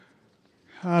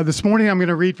This morning I'm going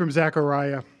to read from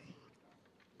Zechariah.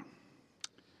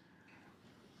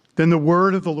 Then the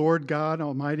word of the Lord God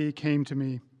Almighty came to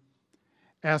me.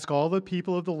 Ask all the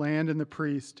people of the land and the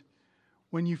priest,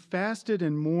 when you fasted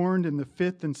and mourned in the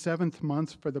 5th and 7th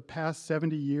months for the past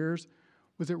 70 years,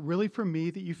 was it really for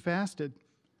me that you fasted?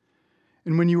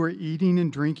 And when you were eating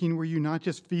and drinking, were you not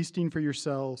just feasting for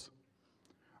yourselves?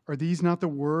 Are these not the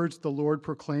words the Lord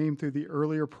proclaimed through the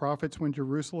earlier prophets when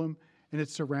Jerusalem and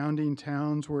its surrounding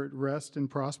towns were at rest and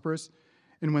prosperous,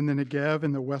 and when the Negev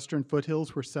and the western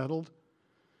foothills were settled?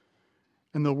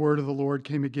 And the word of the Lord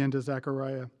came again to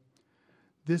Zechariah.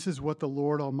 This is what the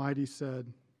Lord Almighty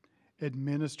said.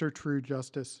 Administer true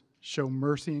justice, show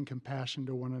mercy and compassion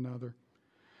to one another.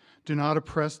 Do not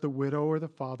oppress the widow or the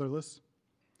fatherless,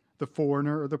 the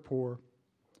foreigner or the poor.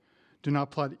 Do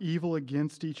not plot evil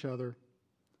against each other.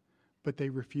 But they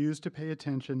refused to pay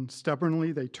attention.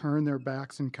 Stubbornly, they turned their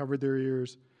backs and covered their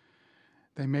ears.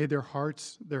 They made their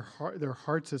hearts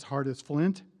as hard as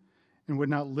flint and would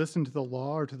not listen to the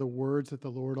law or to the words that the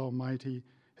Lord Almighty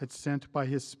had sent by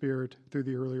his Spirit through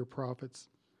the earlier prophets.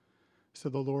 So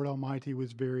the Lord Almighty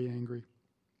was very angry.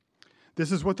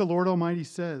 This is what the Lord Almighty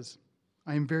says.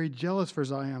 I am very jealous for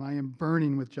Zion. I am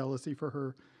burning with jealousy for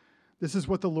her. This is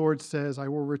what the Lord says. I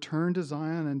will return to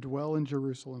Zion and dwell in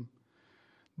Jerusalem.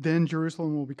 Then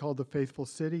Jerusalem will be called the faithful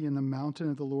city, and the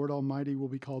mountain of the Lord Almighty will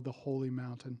be called the holy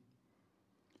mountain.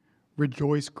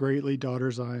 Rejoice greatly, daughter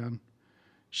Zion.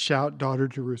 Shout, daughter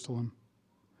Jerusalem.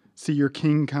 See, your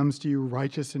king comes to you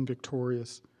righteous and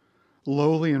victorious,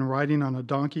 lowly and riding on a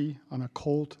donkey, on a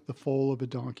colt, the foal of a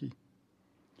donkey.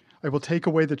 I will take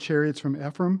away the chariots from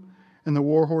Ephraim and the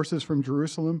war horses from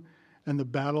Jerusalem, and the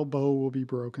battle bow will be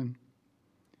broken.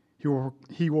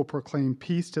 He will proclaim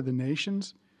peace to the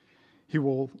nations.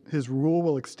 His rule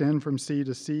will extend from sea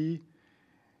to sea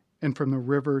and from the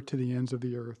river to the ends of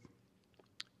the earth.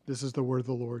 This is the word of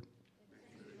the Lord.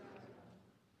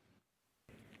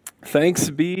 Thanks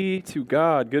be to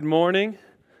God. Good morning.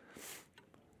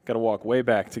 Got to walk way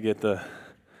back to get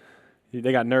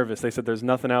they got nervous. They said there's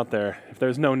nothing out there. If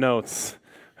there's no notes,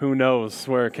 who knows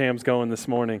where Cam's going this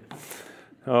morning.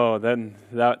 Oh, then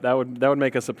that would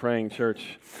make us a praying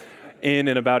church in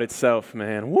and about itself,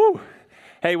 man. Woo!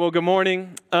 Hey, well, good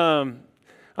morning. I'm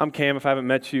Cam. If I haven't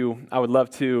met you, I would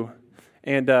love to.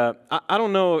 And I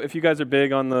don't know if you guys are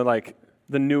big on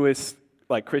the newest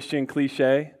Christian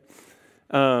cliche.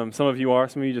 Some of you are.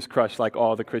 Some of you just crush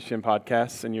all the Christian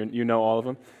podcasts, and you know all of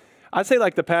them. I'd say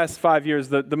the past 5 years,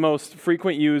 the most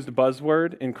frequent used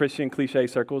buzzword in Christian cliche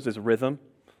circles is rhythm.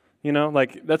 You know,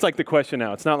 that's the question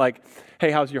now. It's not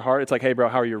hey, how's your heart? It's hey, bro,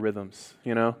 how are your rhythms?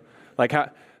 You know,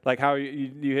 how are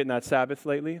you hitting that Sabbath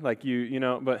lately? But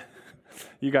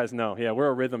you guys know, yeah, we're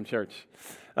a rhythm church,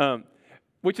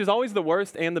 which is always the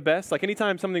worst and the best.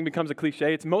 Anytime something becomes a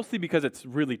cliche, it's mostly because it's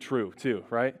really true too,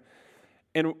 right?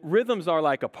 And rhythms are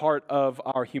a part of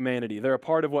our humanity. They're a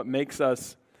part of what makes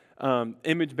us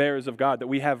image bearers of God, that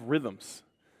we have rhythms,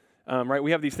 right?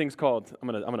 We have these things called, I'm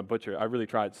gonna butcher it, I really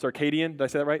tried, circadian, did I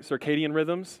say that right? Circadian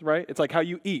rhythms, right? It's how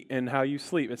you eat and how you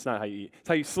sleep. It's not how you eat, it's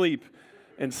how you sleep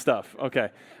and stuff. Okay,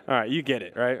 all right, you get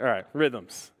it, right? All right,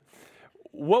 rhythms.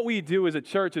 What we do as a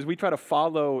church is we try to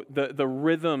follow the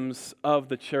rhythms of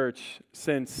the church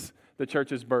since the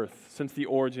church's birth, since the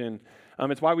origin.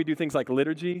 It's why we do things like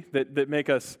liturgy that make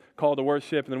us call to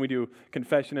worship, and then we do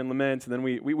confession and lament, and then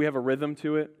we have a rhythm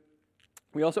to it.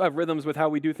 We also have rhythms with how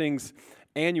we do things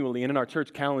annually and in our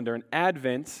church calendar, and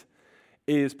Advent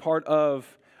is part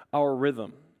of our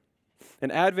rhythm.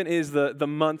 And Advent is the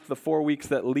month, the 4 weeks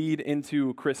that lead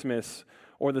into Christmas,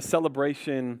 or the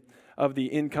celebration of the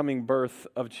incoming birth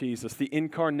of Jesus, the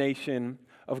incarnation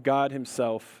of God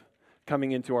himself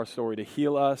coming into our story to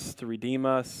heal us, to redeem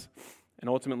us, and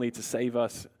ultimately to save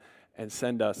us and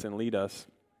send us and lead us.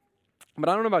 But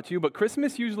I don't know about you, but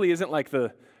Christmas usually isn't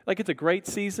it's a great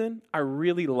season. I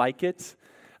really like it.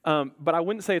 But I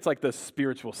wouldn't say it's the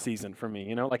spiritual season for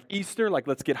me, Easter,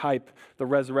 let's get hype, the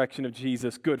resurrection of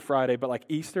Jesus, Good Friday, but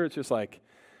Easter, it's just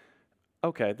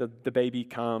okay, the baby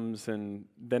comes, and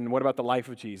then what about the life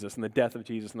of Jesus and the death of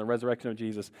Jesus and the resurrection of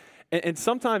Jesus? And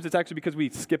sometimes it's actually because we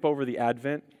skip over the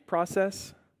Advent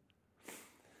process.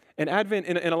 And Advent,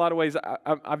 in a lot of ways,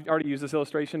 I've already used this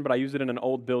illustration, but I use it in an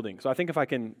old building. So I think if I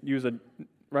can use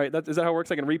right, is that how it works?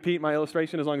 I can repeat my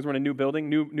illustration as long as we're in a new building,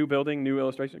 new building, new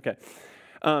illustration? Okay.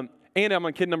 And I'm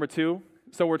on kid number 2,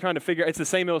 so we're trying to figure, it's the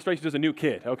same illustration, just a new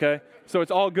kid, okay? So it's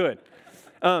all good.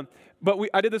 But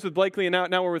I did this with Blakely, and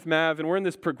now we're with Mav, and we're in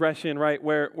this progression, right,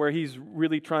 where he's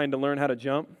really trying to learn how to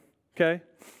jump, okay?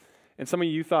 And some of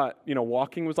you thought,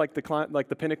 walking was like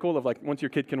the pinnacle of like once your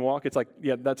kid can walk, it's like,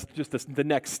 yeah, that's just the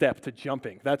next step to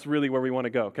jumping. That's really where we want to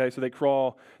go, okay? So they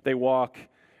crawl, they walk,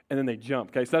 and then they jump,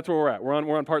 okay? So that's where we're at.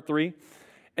 We're on part 3.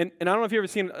 And I don't know if you've ever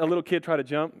seen a little kid try to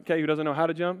jump, okay, who doesn't know how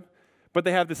to jump, but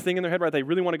they have this thing in their head, right? They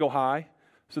really want to go high,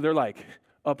 so they're like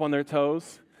up on their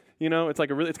toes. It's like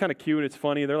it's kind of cute, it's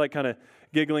funny. They're like kind of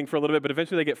giggling for a little bit, but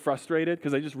eventually they get frustrated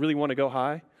because they just really want to go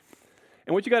high.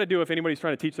 And what you got to do if anybody's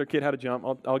trying to teach their kid how to jump,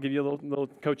 I'll give you a little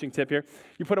coaching tip here.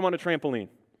 You put them on a trampoline.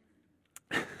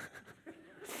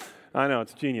 I know,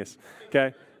 it's genius,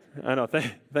 okay? I know,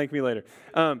 thank me later.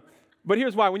 But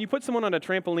here's why. When you put someone on a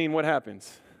trampoline, what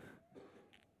happens?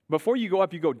 Before you go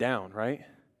up, you go down, right?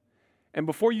 And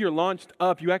before you're launched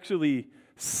up, you actually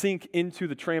sink into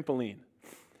the trampoline.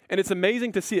 And it's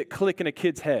amazing to see it click in a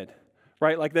kid's head,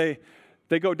 right? Like they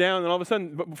go down, and all of a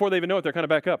sudden, before they even know it, they're kind of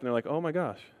back up, and they're like, oh my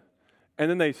gosh. And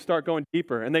then they start going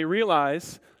deeper, and they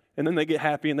realize, and then they get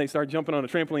happy, and they start jumping on a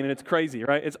trampoline, and it's crazy,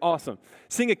 right? It's awesome.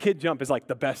 Seeing a kid jump is like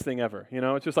the best thing ever,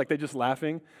 It's just like they're just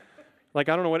laughing. Like,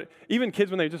 I don't know even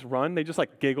kids when they just run, they just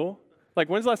like giggle. Like,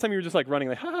 when's the last time you were just like running,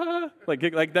 like, ha, ha, ha?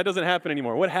 Like that doesn't happen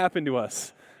anymore. What happened to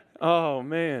us? Oh,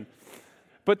 man.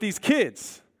 But these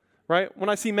kids, right? When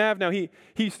I see Mav now,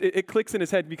 it clicks in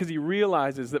his head because he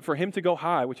realizes that for him to go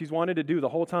high, which he's wanted to do the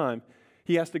whole time,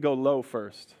 he has to go low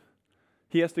first.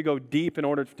 He has to go deep in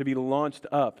order to be launched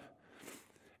up.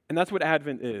 And that's what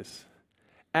Advent is.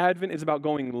 Advent is about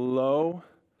going low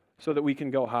so that we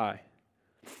can go high.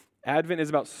 Advent is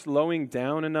about slowing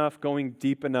down enough, going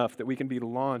deep enough that we can be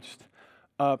launched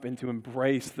up and to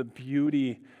embrace the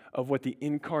beauty of what the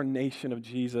incarnation of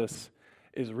Jesus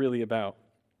is really about.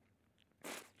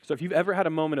 So if you've ever had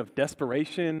a moment of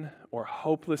desperation or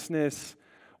hopelessness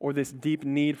or this deep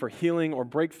need for healing or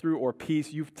breakthrough or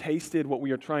peace, you've tasted what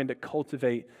we are trying to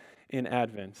cultivate in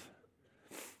Advent.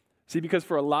 See, because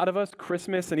for a lot of us,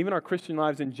 Christmas and even our Christian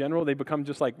lives in general, they become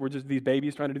just like we're just these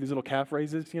babies trying to do these little calf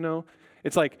raises,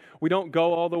 It's like we don't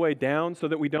go all the way down so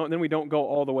that we don't go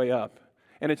all the way up.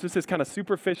 And it's just this kind of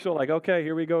superficial, like, okay,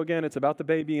 here we go again. It's about the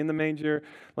baby in the manger.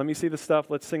 Let me see the stuff.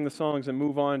 Let's sing the songs and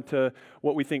move on to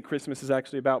what we think Christmas is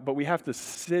actually about. But we have to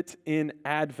sit in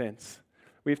Advent.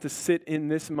 We have to sit in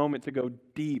this moment to go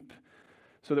deep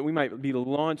so that we might be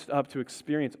launched up to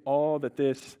experience all that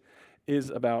this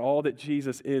is about, all that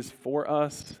Jesus is for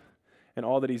us and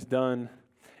all that he's done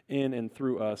in and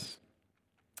through us.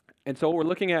 And so what we're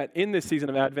looking at in this season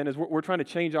of Advent is we're trying to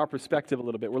change our perspective a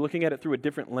little bit. We're looking at it through a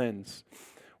different lens.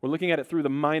 We're looking at it through the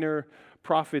minor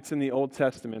prophets in the Old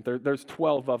Testament. There's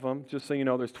 12 of them, just so you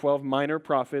know. There's 12 minor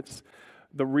prophets.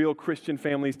 The real Christian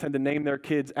families tend to name their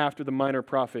kids after the minor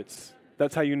prophets.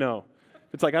 That's how you know.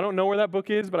 It's like, I don't know where that book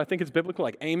is, but I think it's biblical,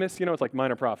 like Amos, it's like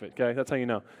minor prophet, okay? That's how you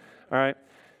know, all right?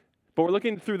 But we're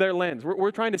looking through their lens.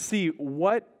 We're trying to see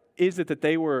what is it that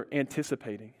they were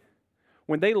anticipating.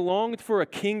 When they longed for a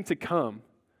king to come,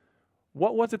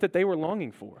 what was it that they were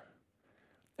longing for?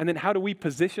 And then how do we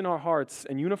position our hearts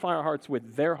and unify our hearts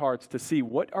with their hearts to see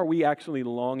what are we actually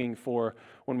longing for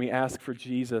when we ask for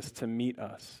Jesus to meet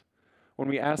us? When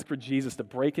we ask for Jesus to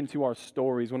break into our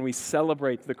stories, when we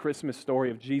celebrate the Christmas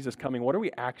story of Jesus coming, what are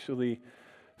we actually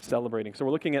celebrating? So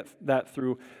we're looking at that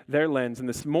through their lens. And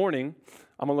this morning,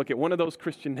 I'm going to look at one of those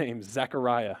Christian names,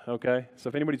 Zechariah, okay? So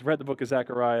if anybody's read the book of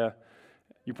Zechariah,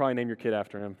 you probably name your kid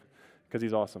after him because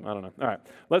he's awesome. I don't know. All right,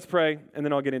 let's pray, and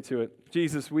then I'll get into it.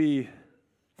 Jesus, we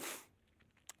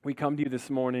come to you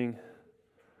this morning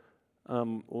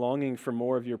longing for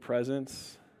more of your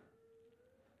presence.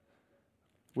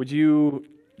 Would you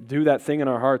do that thing in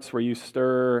our hearts where you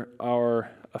stir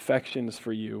our affections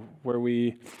for you, where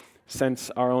we sense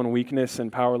our own weakness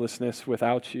and powerlessness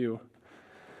without you?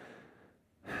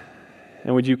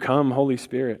 And would you come, Holy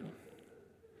Spirit?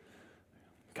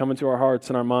 Come into our hearts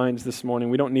and our minds this morning.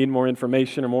 We don't need more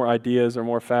information or more ideas or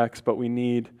more facts, but we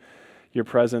need your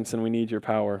presence and we need your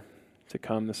power to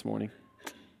come this morning.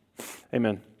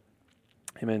 Amen.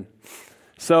 Amen.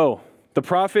 So, the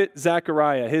prophet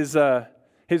Zechariah,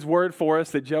 his word for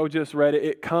us that Joe just read,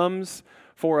 it comes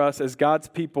for us as God's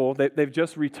people. They've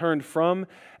just returned from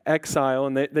exile,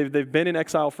 and they've been in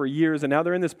exile for years, and now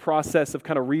they're in this process of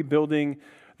kind of rebuilding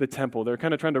the temple. They're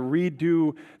kind of trying to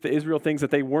redo the Israel things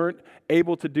that they weren't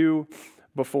able to do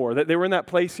before. They were in that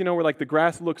place, where like the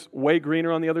grass looks way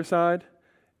greener on the other side,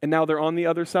 and now they're on the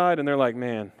other side, and they're like,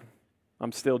 man,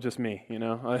 I'm still just me,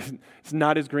 It's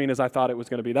not as green as I thought it was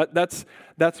going to be.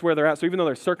 That's where they're at. So even though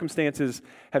their circumstances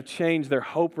have changed, their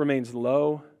hope remains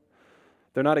low.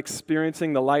 They're not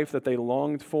experiencing the life that they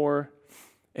longed for.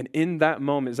 And in that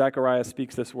moment, Zechariah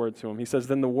speaks this word to him. He says,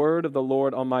 "Then the word of the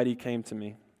Lord Almighty came to me."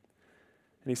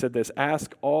 And he said this,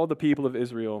 "Ask all the people of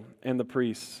Israel and the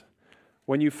priests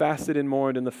When you fasted and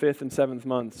mourned in the 5th and 7th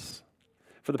months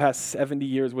for the past 70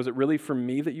 years, was it really for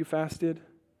me that you fasted?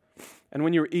 And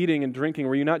when you were eating and drinking,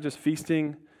 were you not just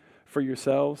feasting for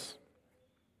yourselves?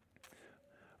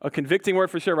 A convicting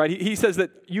word for sure, right? He says that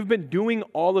you've been doing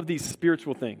all of these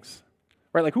spiritual things,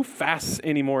 right? Like, who fasts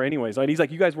anymore anyways, right? He's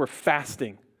like, you guys were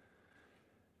fasting.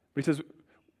 But he says,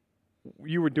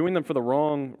 you were doing them for the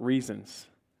wrong reasons.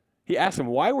 He asked him,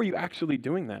 why were you actually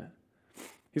doing that?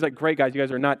 He's like, great, guys, you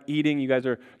guys are not eating. You guys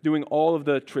are doing all of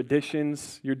the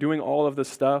traditions. You're doing all of the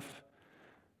stuff.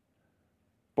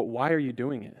 But why are you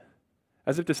doing it?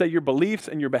 As if to say your beliefs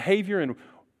and your behavior and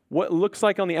what looks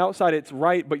like on the outside, it's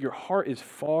right, but your heart is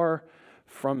far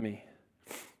from me.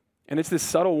 And it's this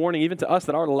subtle warning, even to us,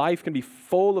 that our life can be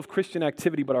full of Christian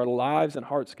activity, but our lives and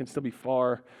hearts can still be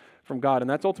far from God. And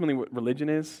that's ultimately what religion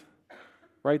is,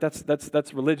 right?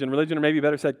 That's religion. Religion, or maybe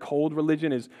better said, cold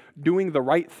religion, is doing the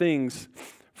right things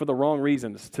for the wrong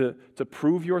reasons, to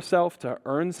prove yourself, to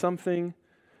earn something,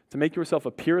 to make yourself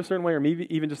appear a certain way, or maybe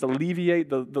even just alleviate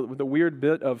the weird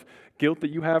bit of guilt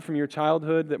that you have from your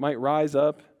childhood that might rise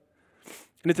up.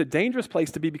 And it's a dangerous place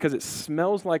to be because it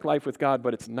smells like life with God,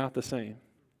 but it's not the same.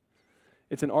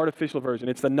 It's an artificial version.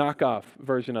 It's the knockoff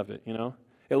version of it, you know?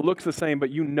 It looks the same, but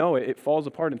you know it. It falls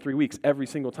apart in 3 weeks. Every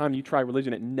single time you try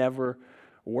religion, it never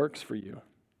works for you.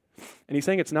 And he's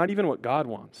saying it's not even what God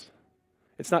wants.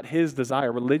 It's not his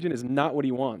desire. Religion is not what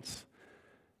he wants.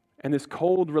 And this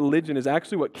cold religion is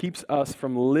actually what keeps us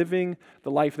from living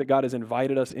the life that God has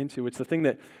invited us into. It's the thing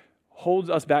that holds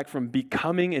us back from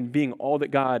becoming and being all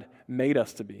that God made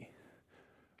us to be.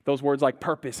 Those words like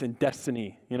purpose and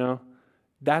destiny, you know,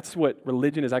 that's what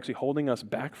religion is actually holding us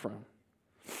back from.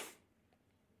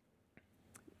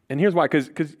 And here's why,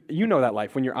 because you know that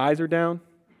life, when your eyes are down,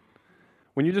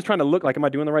 when you're just trying to look like, am I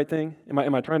doing the right thing? Am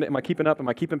I keeping up? Am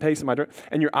I keeping pace?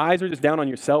 And your eyes are just down on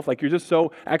yourself, like you're just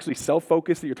so actually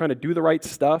self-focused that you're trying to do the right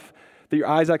stuff, that your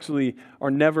eyes actually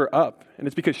are never up. And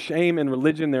it's because shame and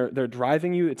religion, they're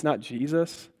driving you. It's not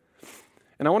Jesus.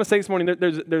 And I want to say this morning,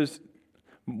 there's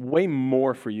way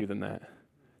more for you than that.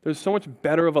 There's so much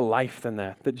better of a life than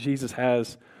that Jesus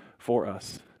has for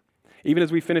us. Even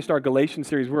as we finished our Galatians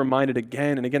series, we're reminded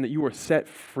again and again that you were set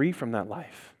free from that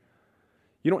life.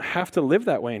 You don't have to live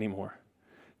that way anymore.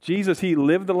 Jesus, he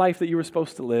lived the life that you were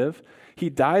supposed to live. He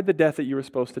died the death that you were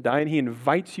supposed to die, and he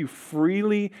invites you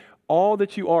freely, all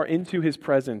that you are, into his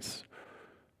presence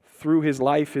through his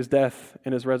life, his death,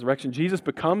 and his resurrection. Jesus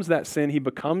becomes that sin. He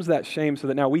becomes that shame so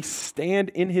that now we stand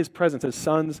in his presence as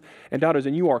sons and daughters,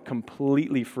 and you are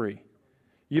completely free.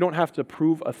 You don't have to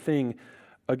prove a thing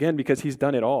again because he's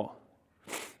done it all.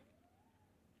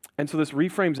 And so this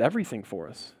reframes everything for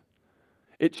us.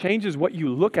 It changes what you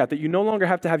look at, that you no longer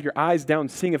have to have your eyes down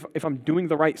seeing if I'm doing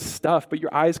the right stuff, but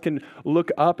your eyes can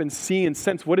look up and see and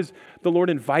sense, what is the Lord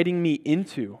inviting me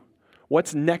into?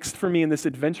 What's next for me in this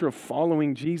adventure of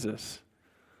following Jesus?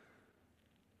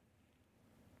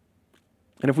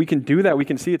 And if we can do that, we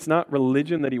can see it's not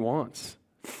religion that he wants,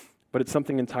 but it's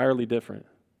something entirely different.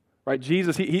 Right?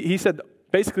 Jesus, he said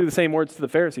basically the same words to the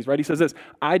Pharisees, right? He says this,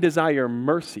 I desire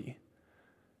mercy,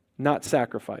 not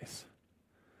sacrifice.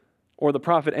 Or the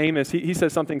prophet Amos, he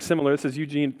says something similar. This is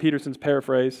Eugene Peterson's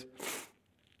paraphrase.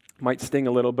 Might sting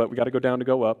a little, but we got to go down to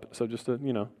go up. So just to,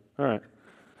 all right.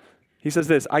 He says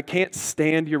this, I can't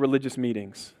stand your religious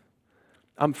meetings.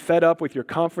 I'm fed up with your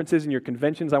conferences and your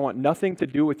conventions. I want nothing to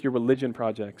do with your religion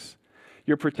projects,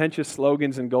 your pretentious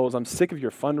slogans and goals. I'm sick of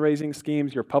your fundraising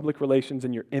schemes, your public relations,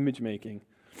 and your image making.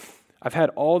 I've had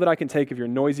all that I can take of your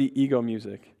noisy ego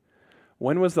music.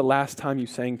 When was the last time you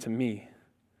sang to me?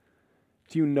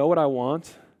 Do you know what I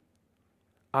want?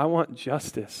 I want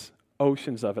justice,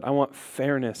 oceans of it. I want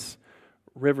fairness,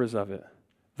 rivers of it.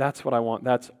 That's what I want.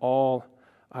 That's all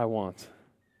I want.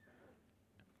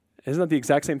 Isn't that the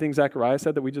exact same thing Zechariah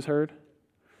said that we just heard?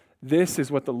 This is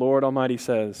what the Lord Almighty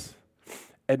says.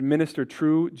 Administer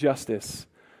true justice.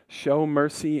 Show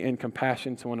mercy and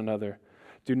compassion to one another.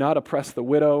 Do not oppress the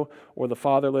widow or the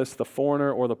fatherless, the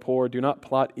foreigner or the poor. Do not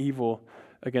plot evil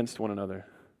against one another.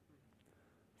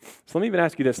 So let me even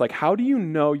ask you this, how do you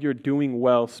know you're doing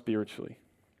well spiritually?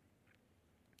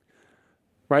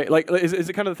 Right? Is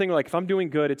it kind of the thing if I'm doing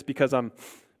good, it's because I've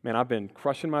been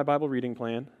crushing my Bible reading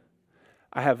plan.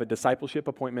 I have a discipleship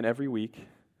appointment every week.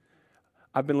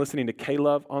 I've been listening to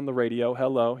K-Love on the radio.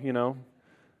 Hello,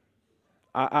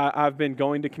 I've been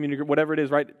going to community group, whatever it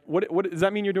is, right? What does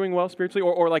that mean you're doing well spiritually?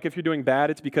 Or if you're doing bad,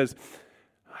 it's because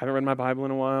I haven't read my Bible in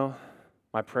a while.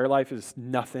 My prayer life is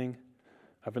nothing.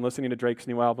 I've been listening to Drake's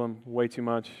new album way too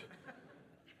much.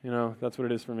 That's what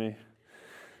it is for me.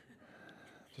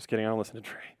 Just kidding, I don't listen to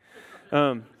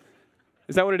Drake.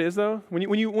 Is that what it is, though?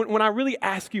 When I really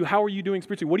ask you, how are you doing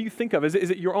spiritually, what do you think of? Is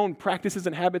it your own practices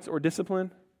and habits or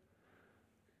discipline?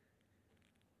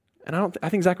 And I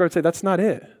think Zechariah would say that's not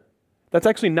it. That's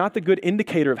actually not the good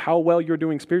indicator of how well you're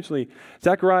doing spiritually.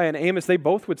 Zechariah and Amos, they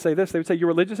both would say this. They would say your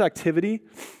religious activity,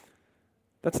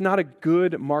 that's not a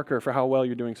good marker for how well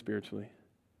you're doing spiritually.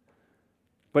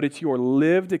 But it's your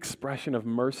lived expression of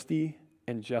mercy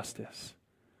and justice.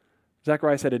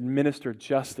 Zechariah said, administer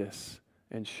justice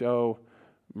and show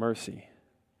mercy.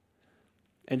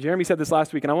 And Jeremy said this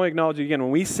last week, and I want to acknowledge it again.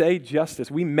 When we say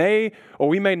justice, we may or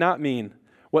we may not mean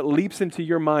what leaps into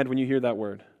your mind when you hear that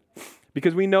word.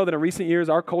 Because we know that in recent years,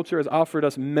 our culture has offered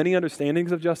us many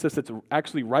understandings of justice that's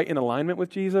actually right in alignment with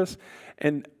Jesus,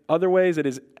 and other ways it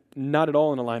is not at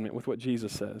all in alignment with what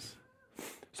Jesus says.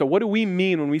 So what do we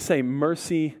mean when we say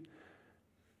mercy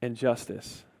and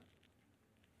justice?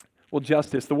 Well,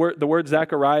 justice, the word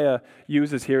Zechariah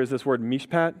uses here is this word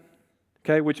mishpat,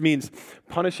 okay, which means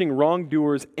punishing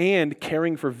wrongdoers and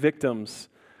caring for victims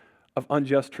of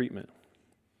unjust treatment.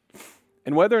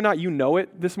 And whether or not you know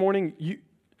it this morning,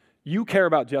 you care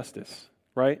about justice,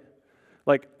 right?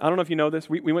 Like, I don't know if you know this.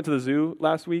 We went to the zoo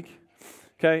last week,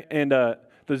 okay? And the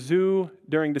zoo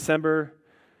during December,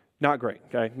 not great,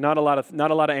 okay? Not a lot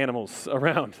of animals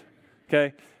around,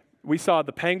 okay? We saw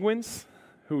the penguins,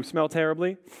 who smell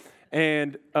terribly,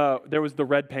 and there was the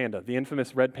red panda, the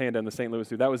infamous red panda in the St. Louis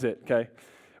Zoo. That was it, okay?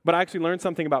 But I actually learned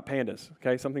something about pandas,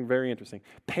 okay? Something very interesting.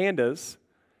 Pandas,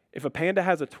 if a panda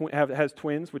has has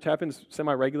twins, which happens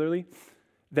semi-regularly,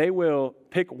 they will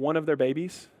pick one of their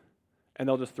babies and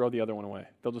they'll just throw the other one away.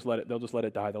 They'll just let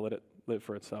it die. They'll let it live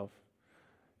for itself.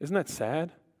 Isn't that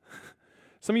sad?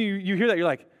 Some of you hear that, you're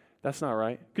like, that's not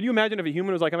right. Could you imagine if a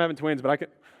human was like, I'm having twins, but I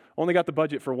only got the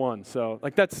budget for one. So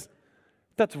like that's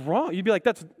wrong. You'd be like,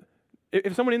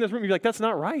 if someone in this room, you'd be like, that's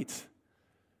not right.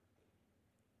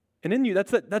 And in you,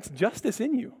 that's justice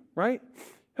in you, right?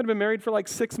 I'd have been married for like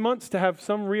 6 months to have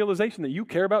some realization that you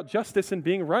care about justice and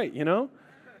being right, you know?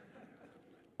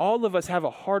 All of us have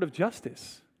a heart of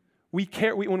justice. We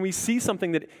care when we see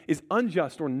something that is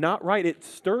unjust or not right, it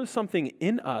stirs something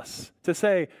in us to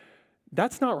say,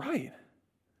 that's not right.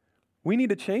 We need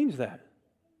to change that.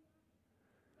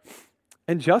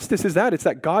 And justice is that. It's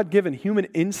that God-given human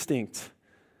instinct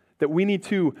that we need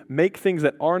to make things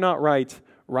that are not right,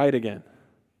 right again.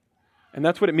 And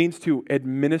that's what it means to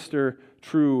administer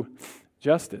true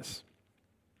justice.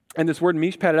 And this word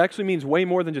mishpat, it actually means way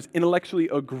more than just intellectually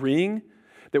agreeing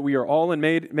that we are all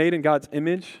made in God's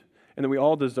image and that we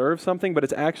all deserve something, but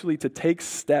it's actually to take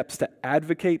steps to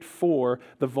advocate for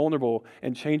the vulnerable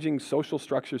and changing social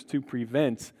structures to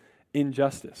prevent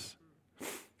injustice.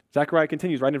 Zechariah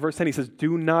continues, right in verse 10, he says,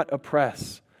 do not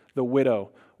oppress the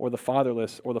widow or the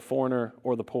fatherless or the foreigner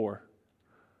or the poor.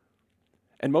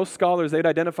 And most scholars, they'd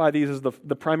identify these as the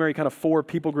primary kind of four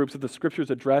people groups that the scriptures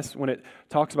address when it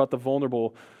talks about the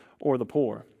vulnerable or the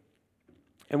poor.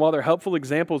 And while they're helpful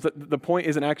examples, the point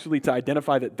isn't actually to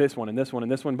identify that this one and this one and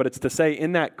this one, but it's to say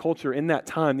in that culture, in that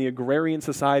time, the agrarian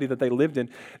society that they lived in,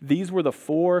 these were the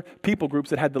four people groups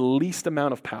that had the least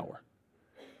amount of power.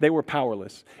 They were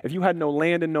powerless. If you had no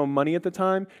land and no money at the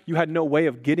time, you had no way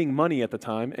of getting money at the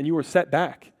time, and you were set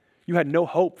back. You had no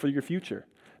hope for your future.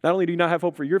 Not only do you not have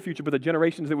hope for your future, but the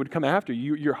generations that would come after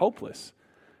you, you're hopeless.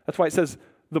 That's why it says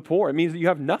the poor. It means that you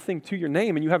have nothing to your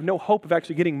name, and you have no hope of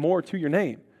actually getting more to your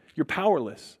name. You're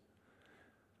powerless.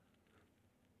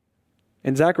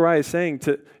 And Zechariah is saying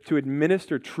to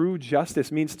administer true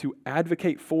justice means to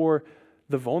advocate for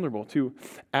the vulnerable, to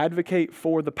advocate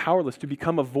for the powerless, to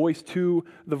become a voice to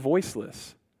the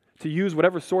voiceless, to use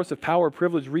whatever source of power,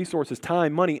 privilege, resources,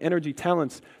 time, money, energy,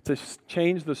 talents to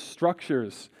change the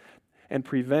structures and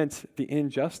prevent the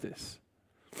injustice.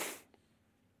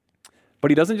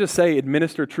 But he doesn't just say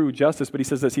administer true justice, but he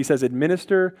says this. He says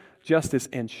administer justice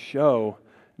and show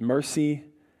mercy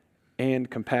and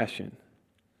compassion.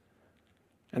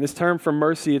 And this term for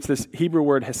mercy, it's this Hebrew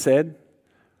word hesed,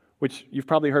 which you've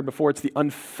probably heard before. It's the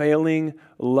unfailing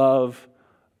love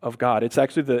of God. It's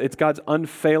actually it's God's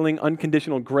unfailing,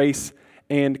 unconditional grace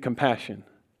and compassion.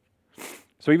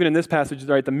 So even in this passage,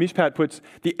 right, the mishpat puts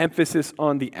the emphasis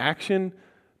on the action,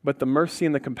 but the mercy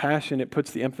and the compassion, it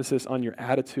puts the emphasis on your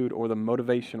attitude or the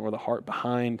motivation or the heart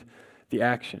behind the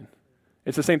action.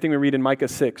 It's the same thing we read in Micah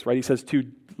 6, right? He says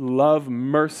to love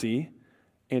mercy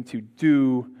and to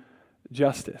do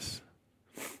justice.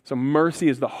 So mercy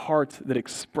is the heart that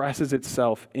expresses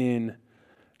itself in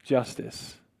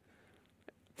justice.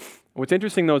 What's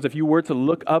interesting, though, is if you were to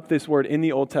look up this word in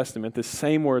the Old Testament, the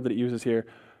same word that it uses here,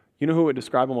 you know who it would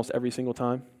describe almost every single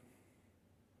time?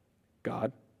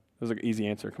 God. That was an easy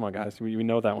answer. Come on, guys. We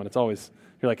know that one. It's always,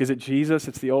 you're like, is it Jesus?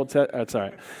 It's the Old Testament. That's all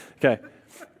right. Okay.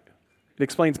 It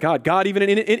explains God. God, even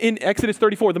in Exodus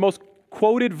 34, the most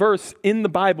quoted verse in the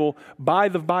Bible by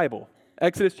the Bible.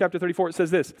 Exodus chapter 34, it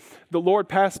says this: the Lord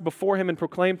passed before him and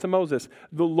proclaimed to Moses,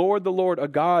 the Lord, a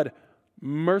God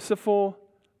merciful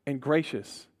and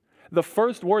gracious. The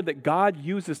first word that God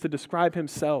uses to describe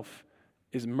himself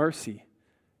is mercy.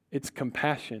 It's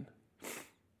compassion.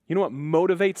 You know what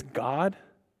motivates God?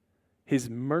 His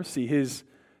mercy, his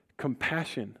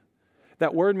compassion.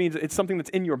 That word means it's something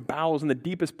that's in your bowels, in the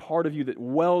deepest part of you that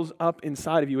wells up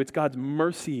inside of you. It's God's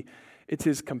mercy. It's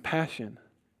his compassion.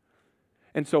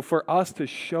 And so for us to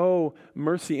show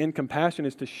mercy and compassion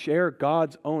is to share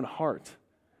God's own heart.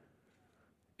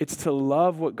 It's to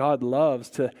love what God loves,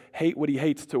 to hate what he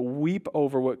hates, to weep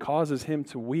over what causes him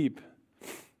to weep.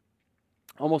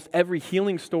 Almost every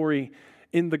healing story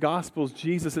in the Gospels,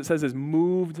 Jesus, it says, is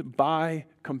moved by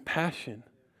compassion.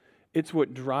 It's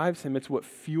what drives him. It's what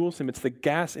fuels him. It's the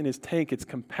gas in his tank. It's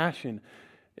compassion.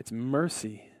 It's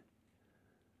mercy.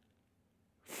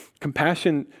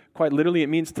 Compassion, quite literally, it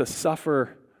means to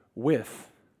suffer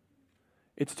with.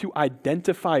 It's to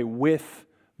identify with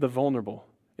the vulnerable.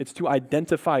 It's to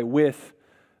identify with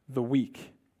the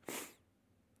weak.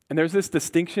 And there's this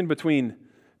distinction between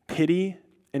pity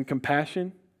and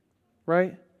compassion,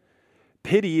 right?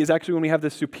 Pity is actually when we have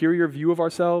this superior view of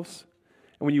ourselves,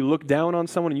 and when you look down on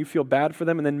someone and you feel bad for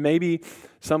them, and then maybe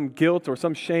some guilt or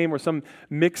some shame or some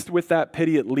mixed with that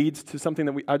pity, it leads to something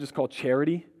that I just call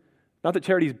charity. Not that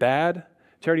charity is bad,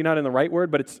 charity not in the right word,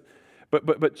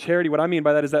 but charity, what I mean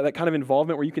by that is that kind of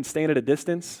involvement where you can stand at a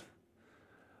distance,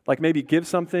 like maybe give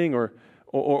something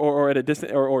or at a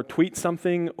distance or tweet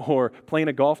something or play in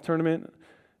a golf tournament.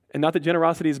 And not that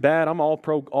generosity is bad. I'm all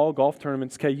pro all golf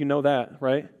tournaments. Okay, you know that,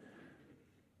 right?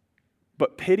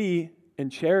 But pity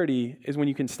and charity is when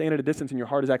you can stand at a distance and your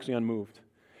heart is actually unmoved.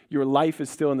 Your life is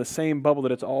still in the same bubble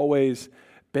that it's always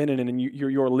been in, and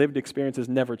your lived experience has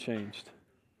never changed.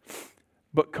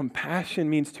 But compassion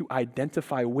means to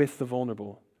identify with the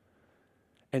vulnerable.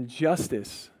 And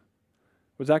justice,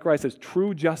 what Zechariah says,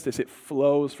 true justice, it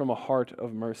flows from a heart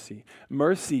of mercy.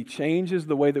 Mercy changes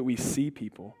the way that we see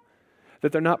people.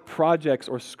 That they're not projects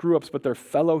or screw-ups, but they're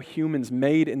fellow humans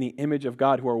made in the image of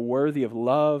God who are worthy of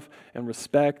love and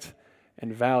respect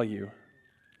and value.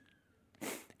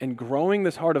 And growing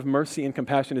this heart of mercy and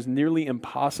compassion is nearly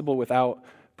impossible without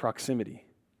proximity.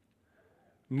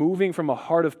 Moving from a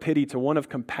heart of pity to one of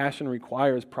compassion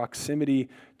requires proximity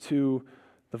to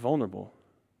the vulnerable.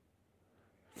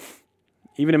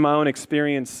 Even in my own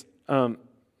experience, I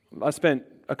spent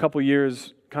a couple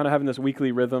years kind of having this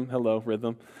weekly rhythm,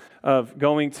 of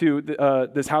going to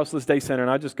this houseless day center,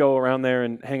 and I just go around there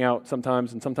and hang out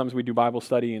sometimes, and sometimes we do Bible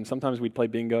study, and sometimes we'd play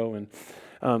bingo.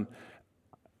 And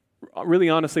really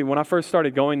honestly, when I first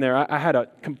started going there, I had a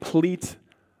complete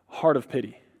heart of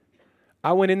pity.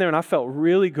 I went in there and I felt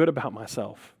really good about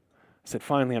myself. I said,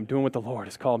 finally, I'm doing what the Lord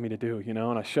has called me to do, and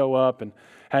I show up and,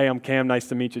 hey, I'm Cam, nice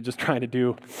to meet you, just trying to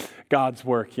do God's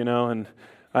work, and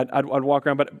I'd walk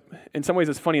around, but in some ways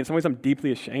it's funny, in some ways I'm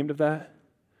deeply ashamed of that,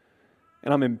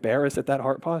 and I'm embarrassed at that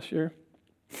heart posture,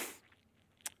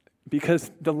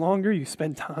 because the longer you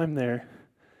spend time there,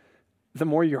 the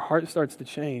more your heart starts to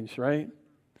change, right?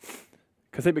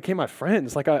 Because they became my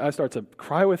friends. Like I start to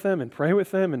cry with them and pray with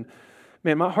them, and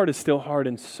man, my heart is still hard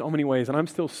in so many ways, and I'm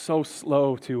still so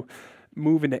slow to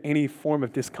move into any form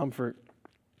of discomfort.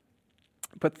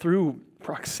 But through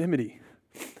proximity,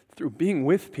 through being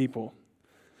with people,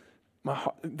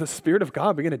 the Spirit of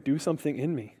God began to do something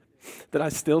in me that I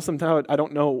still somehow, I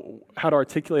don't know how to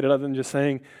articulate it other than just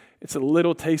saying it's a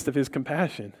little taste of his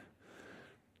compassion.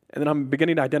 And then I'm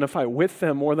beginning to identify with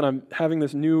them more than I'm having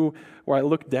this new where I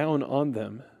look down on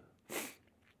them.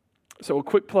 So a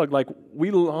quick plug, we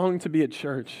long to be a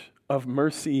church of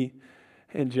mercy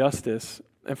and justice.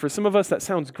 And for some of us that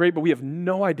sounds great, but we have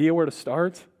no idea where to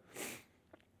start.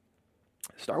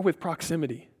 Start with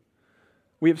proximity.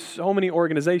 We have so many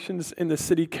organizations in the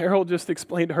city. Carol just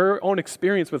explained her own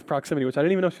experience with proximity, which I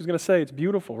didn't even know she was going to say. It's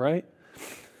beautiful, right?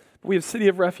 We have City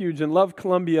of Refuge and Love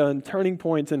Columbia and Turning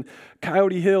Point and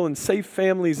Coyote Hill and Safe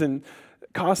Families and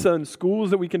CASA and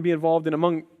schools that we can be involved in,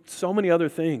 among so many other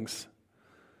things.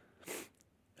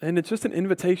 And it's just an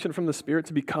invitation from the Spirit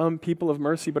to become people of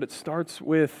mercy, but it starts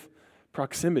with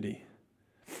proximity.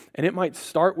 And it might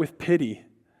start with pity,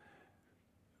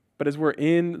 but as we're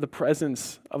in the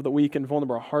presence of the weak and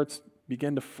vulnerable, our hearts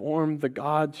begin to form the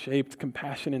God-shaped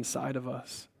compassion inside of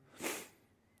us.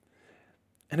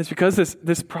 And it's because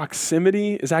this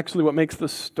proximity is actually what makes the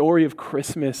story of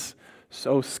Christmas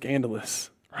so scandalous,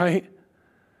 right?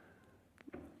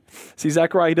 See,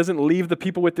 Zechariah, he doesn't leave the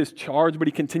people with this charge, but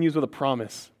he continues with a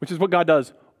promise, which is what God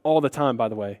does all the time, by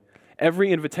the way.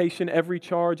 Every invitation, every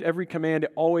charge, every command,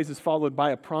 it always is followed by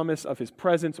a promise of his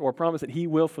presence or a promise that he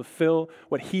will fulfill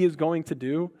what he is going to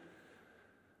do.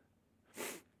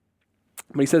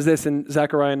 But he says this in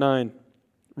Zechariah 9,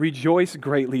 "Rejoice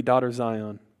greatly, daughter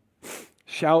Zion.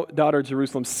 Shout, daughter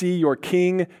Jerusalem. See, your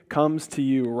king comes to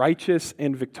you, righteous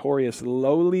and victorious,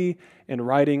 lowly and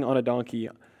riding on a donkey,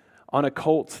 on a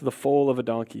colt, the foal of a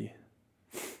donkey."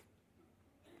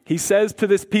 He says to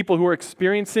this people who are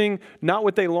experiencing not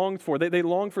what they longed for, they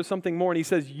long for something more, and he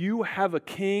says, you have a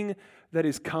king that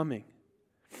is coming.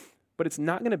 But it's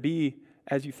not going to be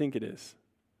as you think it is.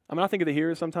 I mean, I think of the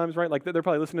hearers sometimes, right? Like they're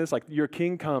probably listening to this, like, your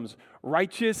king comes,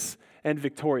 righteous and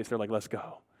victorious. They're like, let's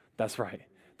go. That's right.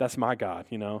 That's my God,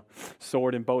 you know.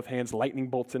 Sword in both hands, lightning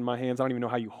bolts in my hands. I don't even know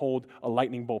how you hold a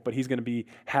lightning bolt, but he's going to be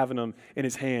having them in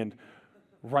his hand.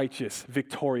 Righteous,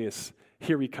 victorious,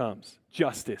 here he comes.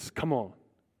 Justice, come on.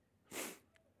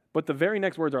 But the very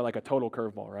next words are like a total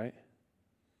curveball, right?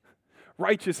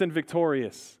 Righteous and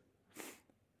victorious,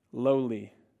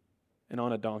 lowly and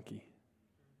on a donkey.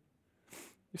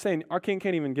 You're saying our king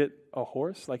can't even get a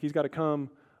horse? Like he's got to come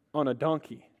on a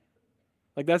donkey.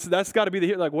 Like that's got to be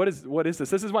the, like what is this?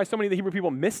 This is why so many of the Hebrew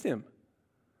people missed him.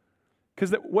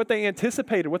 Because what they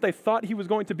anticipated, what they thought he was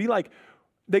going to be like,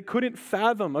 they couldn't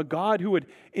fathom a God who would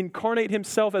incarnate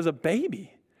himself as a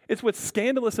baby. It's what's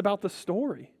scandalous about the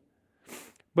story.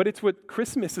 But it's what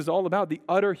Christmas is all about, the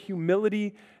utter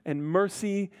humility and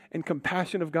mercy and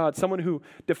compassion of God, someone who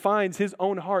defines his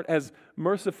own heart as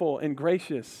merciful and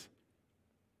gracious,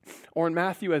 or in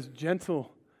Matthew as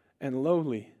gentle and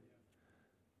lowly.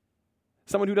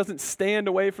 Someone who doesn't stand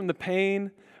away from the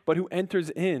pain, but who enters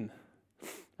in.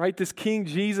 Right? This King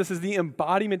Jesus is the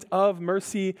embodiment of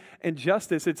mercy and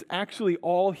justice. It's actually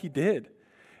all he did.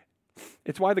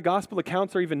 It's why the gospel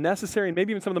accounts are even necessary, and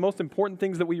maybe even some of the most important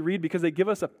things that we read, because they give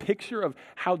us a picture of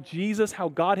how Jesus, how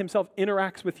God himself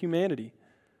interacts with humanity.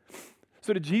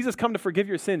 So did Jesus come to forgive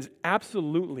your sins?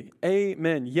 Absolutely.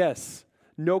 Amen. Yes.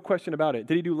 No question about it.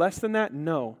 Did he do less than that?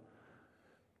 No.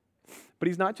 But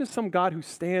he's not just some God who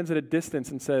stands at a distance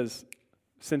and says,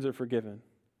 sins are forgiven.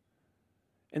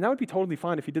 And that would be totally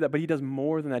fine if he did that, but he does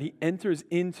more than that. He enters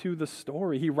into the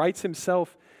story. He writes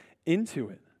himself into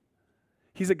it.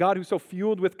 He's a God who's so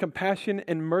fueled with compassion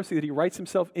and mercy that he writes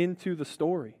himself into the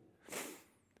story.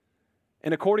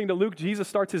 And according to Luke, Jesus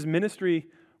starts his ministry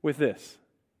with this.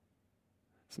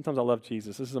 Sometimes I love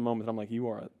Jesus. This is a moment that I'm like, you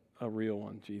are a real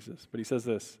one, Jesus. But he says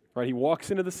this, right? He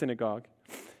walks into the synagogue.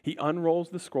 He unrolls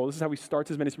the scroll. This is how he starts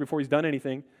his ministry before he's done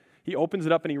anything. He opens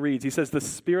it up and he reads. He says, the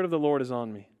Spirit of the Lord is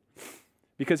on me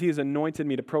because he has anointed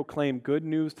me to proclaim good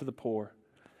news to the poor.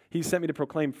 He sent me to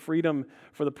proclaim freedom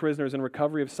for the prisoners and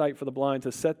recovery of sight for the blind,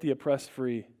 to set the oppressed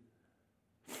free.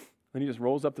 Then he just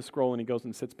rolls up the scroll and he goes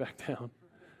and sits back down.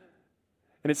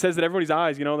 And it says that everybody's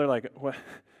eyes, you know, they're like, what?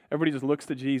 Everybody just looks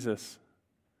to Jesus.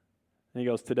 And he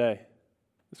goes, today,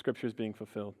 the scripture is being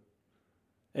fulfilled.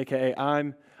 AKA,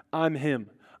 I'm him.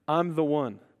 I'm the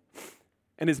one.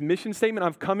 And his mission statement,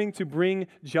 I'm coming to bring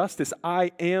justice.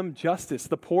 I am justice.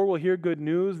 The poor will hear good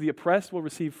news. The oppressed will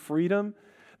receive freedom.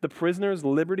 The prisoners,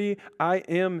 liberty. I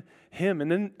am him.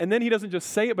 And then he doesn't just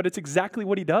say it, but it's exactly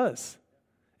what he does.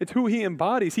 It's who he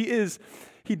embodies.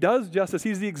 He does justice.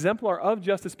 He's the exemplar of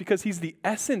justice because he's the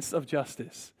essence of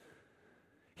justice.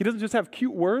 He doesn't just have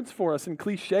cute words for us and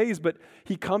cliches, but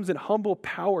he comes in humble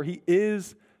power. He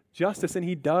is justice, and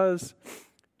he does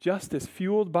justice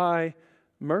fueled by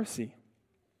mercy.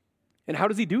 And how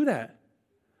does he do that?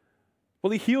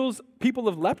 Well, he heals people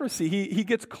of leprosy. He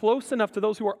gets close enough to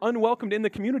those who are unwelcomed in the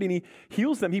community, and he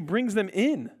heals them. He brings them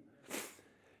in.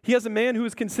 He has a man who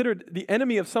is considered the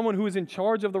enemy of someone who is in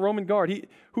charge of the Roman guard,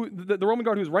 the Roman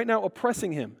guard who is right now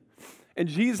oppressing him. And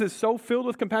Jesus is so filled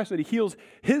with compassion that he heals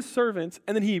his servants,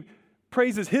 and then he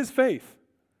praises his faith.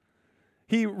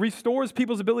 He restores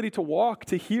people's ability to walk,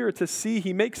 to hear, to see.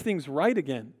 He makes things right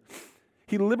again.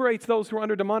 He liberates those who are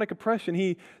under demonic oppression.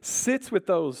 He sits with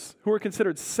those who are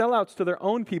considered sellouts to their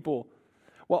own people,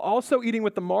 while also eating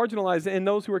with the marginalized and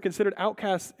those who are considered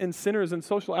outcasts and sinners and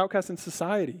social outcasts in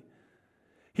society.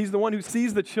 He's the one who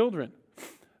sees the children,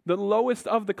 the lowest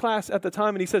of the class at the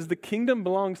time, and he says the kingdom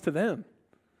belongs to them.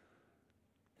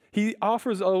 He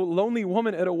offers a lonely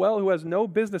woman at a well who has no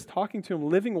business talking to him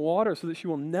living water so that she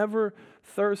will never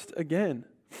thirst again.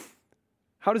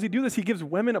 How does he do this? He gives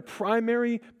women a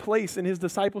primary place in his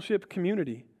discipleship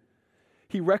community.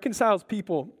 He reconciles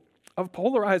people of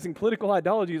polarizing political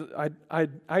ideologies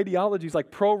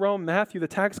like pro-Rome Matthew, the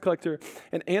tax collector,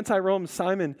 and anti-Rome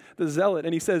Simon, the zealot.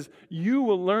 And he says, you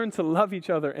will learn to love each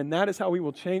other, and that is how we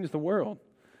will change the world.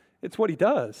 It's what he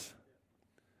does.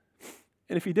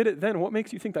 And if he did it then, what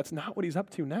makes you think that's not what he's up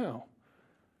to now?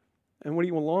 And what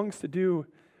he longs to do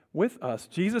with us.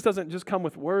 Jesus doesn't just come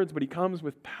with words, but he comes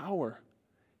with power.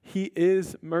 He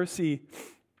is mercy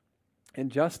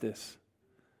and justice.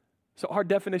 So our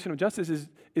definition of justice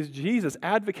is Jesus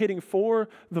advocating for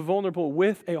the vulnerable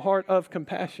with a heart of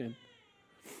compassion.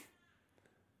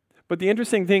 But the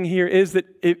interesting thing here is that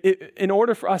in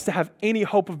order for us to have any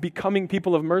hope of becoming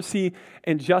people of mercy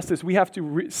and justice, we have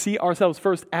to see ourselves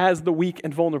first as the weak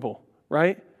and vulnerable,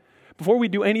 right? Before we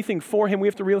do anything for him, we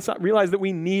have to realize that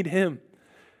we need him.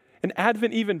 And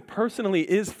Advent even personally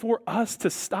is for us to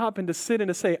stop and to sit and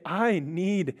to say, I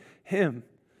need him.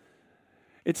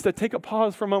 It's to take a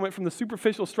pause for a moment from the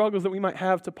superficial struggles that we might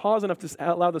have, to pause enough to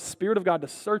allow the Spirit of God to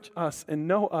search us and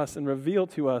know us and reveal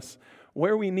to us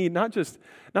where we need not just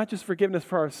forgiveness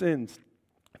for our sins,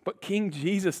 but King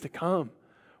Jesus to come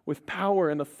with power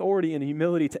and authority and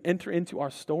humility to enter into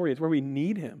our story. It's where we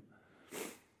need him.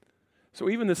 So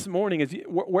even this morning,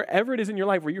 wherever it is in your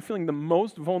life where you're feeling the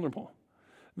most vulnerable,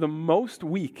 the most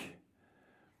weak,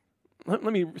 let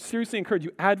me seriously encourage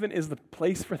you, Advent is the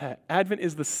place for that. Advent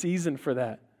is the season for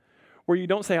that. Where you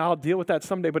don't say, I'll deal with that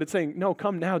someday, but it's saying, no,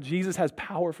 come now. Jesus has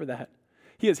power for that.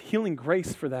 He has healing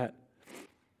grace for that.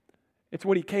 It's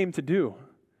what he came to do.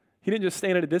 He didn't just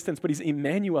stand at a distance, but he's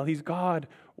Emmanuel. He's God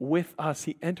with us.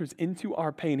 He enters into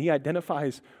our pain. He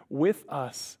identifies with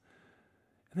us.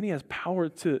 And then he has power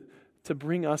to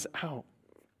bring us out.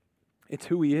 It's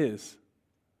who he is.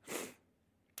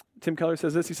 Tim Keller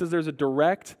says this. He says there's a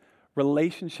direct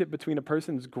relationship between a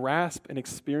person's grasp and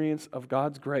experience of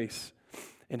God's grace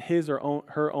and his or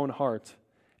her own heart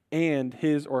and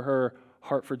his or her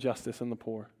heart for justice and the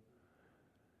poor.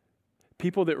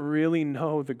 People that really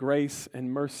know the grace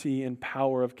and mercy and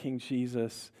power of King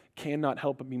Jesus cannot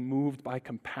help but be moved by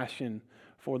compassion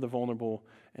for the vulnerable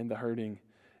and the hurting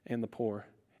and the poor.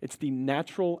 It's the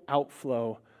natural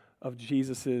outflow of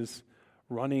Jesus'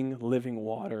 running, living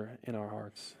water in our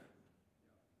hearts.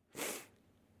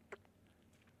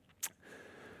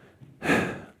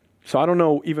 So I don't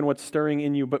know even what's stirring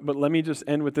in you, but let me just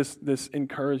end with this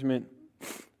encouragement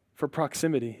for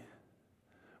proximity.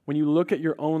 When you look at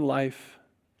your own life,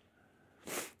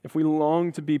 if we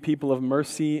long to be people of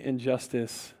mercy and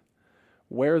justice,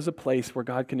 where is a place where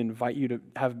God can invite you to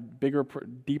have bigger,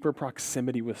 deeper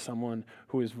proximity with someone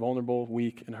who is vulnerable,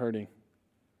 weak, and hurting?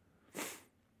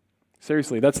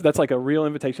 Seriously, that's like a real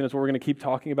invitation. That's what we're going to keep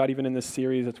talking about even in this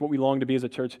series. It's what we long to be as a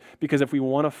church. Because if we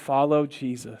want to follow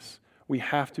Jesus, we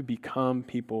have to become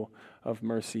people of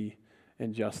mercy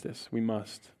and justice. We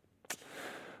must.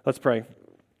 Let's pray.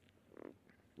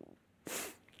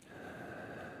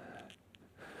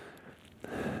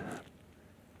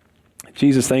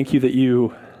 Jesus, thank you that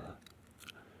you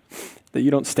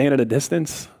don't stand at a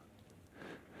distance.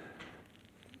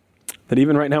 That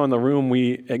even right now in the room,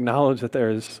 we acknowledge that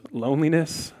there's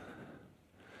loneliness,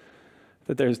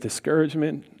 that there's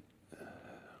discouragement.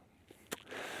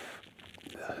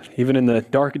 Even in the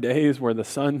dark days where the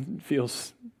sun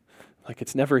feels like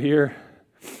it's never here,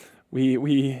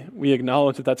 we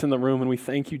acknowledge that that's in the room, and we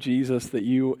thank you, Jesus, that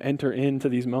you enter into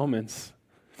these moments,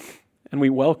 and we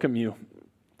welcome you.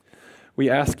 We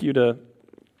ask you to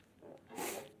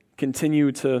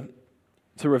continue to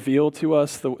reveal to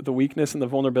us the weakness and the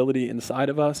vulnerability inside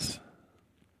of us.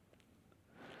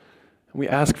 And we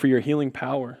ask for your healing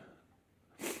power.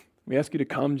 We ask you to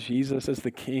come, Jesus, as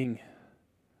the King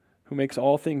who makes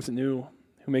all things new,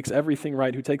 who makes everything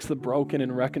right, who takes the broken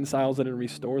and reconciles it and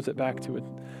restores it back to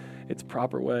its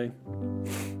proper way.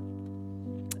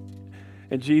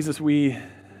 And Jesus, we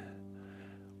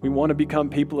want to become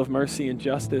people of mercy and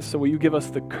justice, so will you give us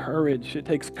the courage? It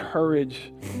takes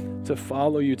courage to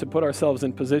follow you, to put ourselves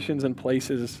in positions and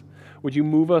places. Would you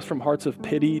move us from hearts of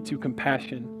pity to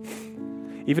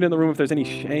compassion? Even in the room, if there's any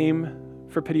shame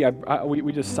for pity,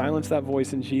 we just silence that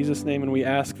voice in Jesus' name, and we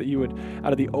ask that you would,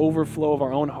 out of the overflow of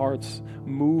our own hearts,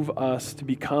 move us to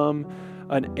become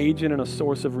an agent and a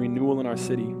source of renewal in our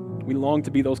city. We long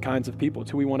to be those kinds of people.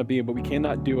 It's who we want to be, but we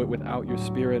cannot do it without your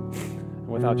Spirit and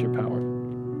without your power.